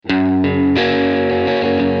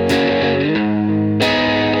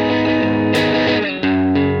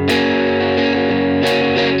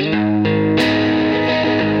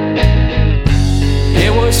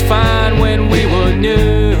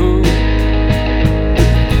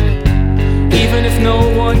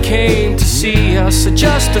came to see us are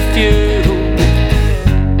just a few.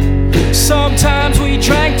 Sometimes we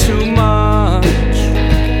drank too much.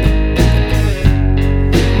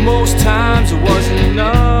 Most times it wasn't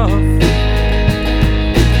enough.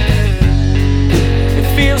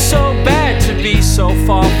 It feels so bad to be so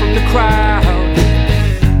far from the crowd.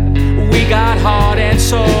 We got heart and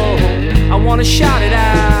soul, I wanna shout it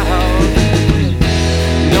out.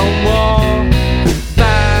 No more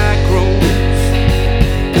backrooms.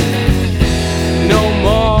 No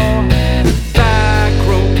more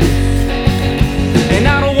backrooms. And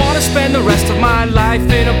I don't wanna spend the rest of my life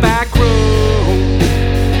in a back room.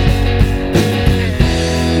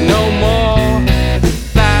 No more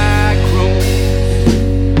backrooms.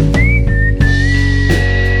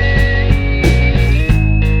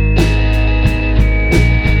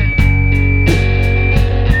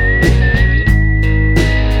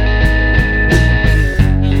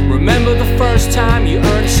 Remember the first time you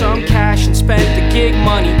earned some cash and spent the gig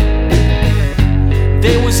money?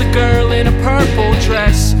 There was a girl in a purple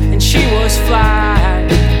dress and she was fly.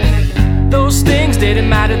 Those things didn't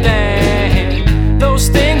matter then, those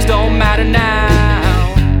things don't matter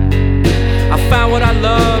now. I found what I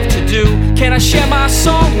love to do, can I share my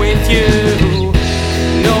song with you?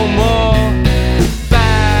 No more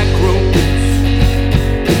backrooms.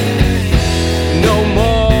 No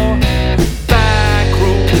more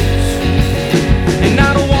backrooms. And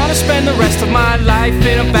I don't wanna spend the rest of my life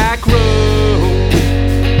in a back room.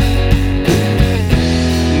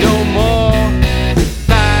 No more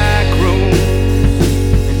backrooms.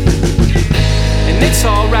 And it's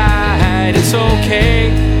alright, it's okay,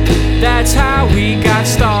 that's how we got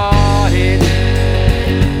started.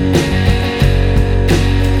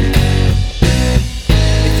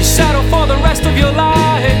 If you settle for the rest of your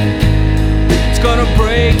life, it's gonna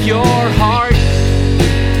break your heart.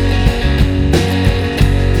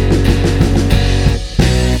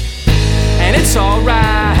 And it's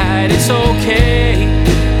alright, it's okay,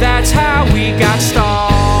 that's how we got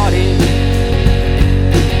started.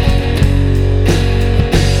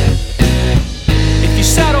 If you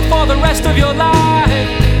settle for the rest of your life,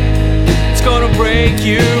 it's gonna break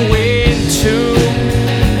you.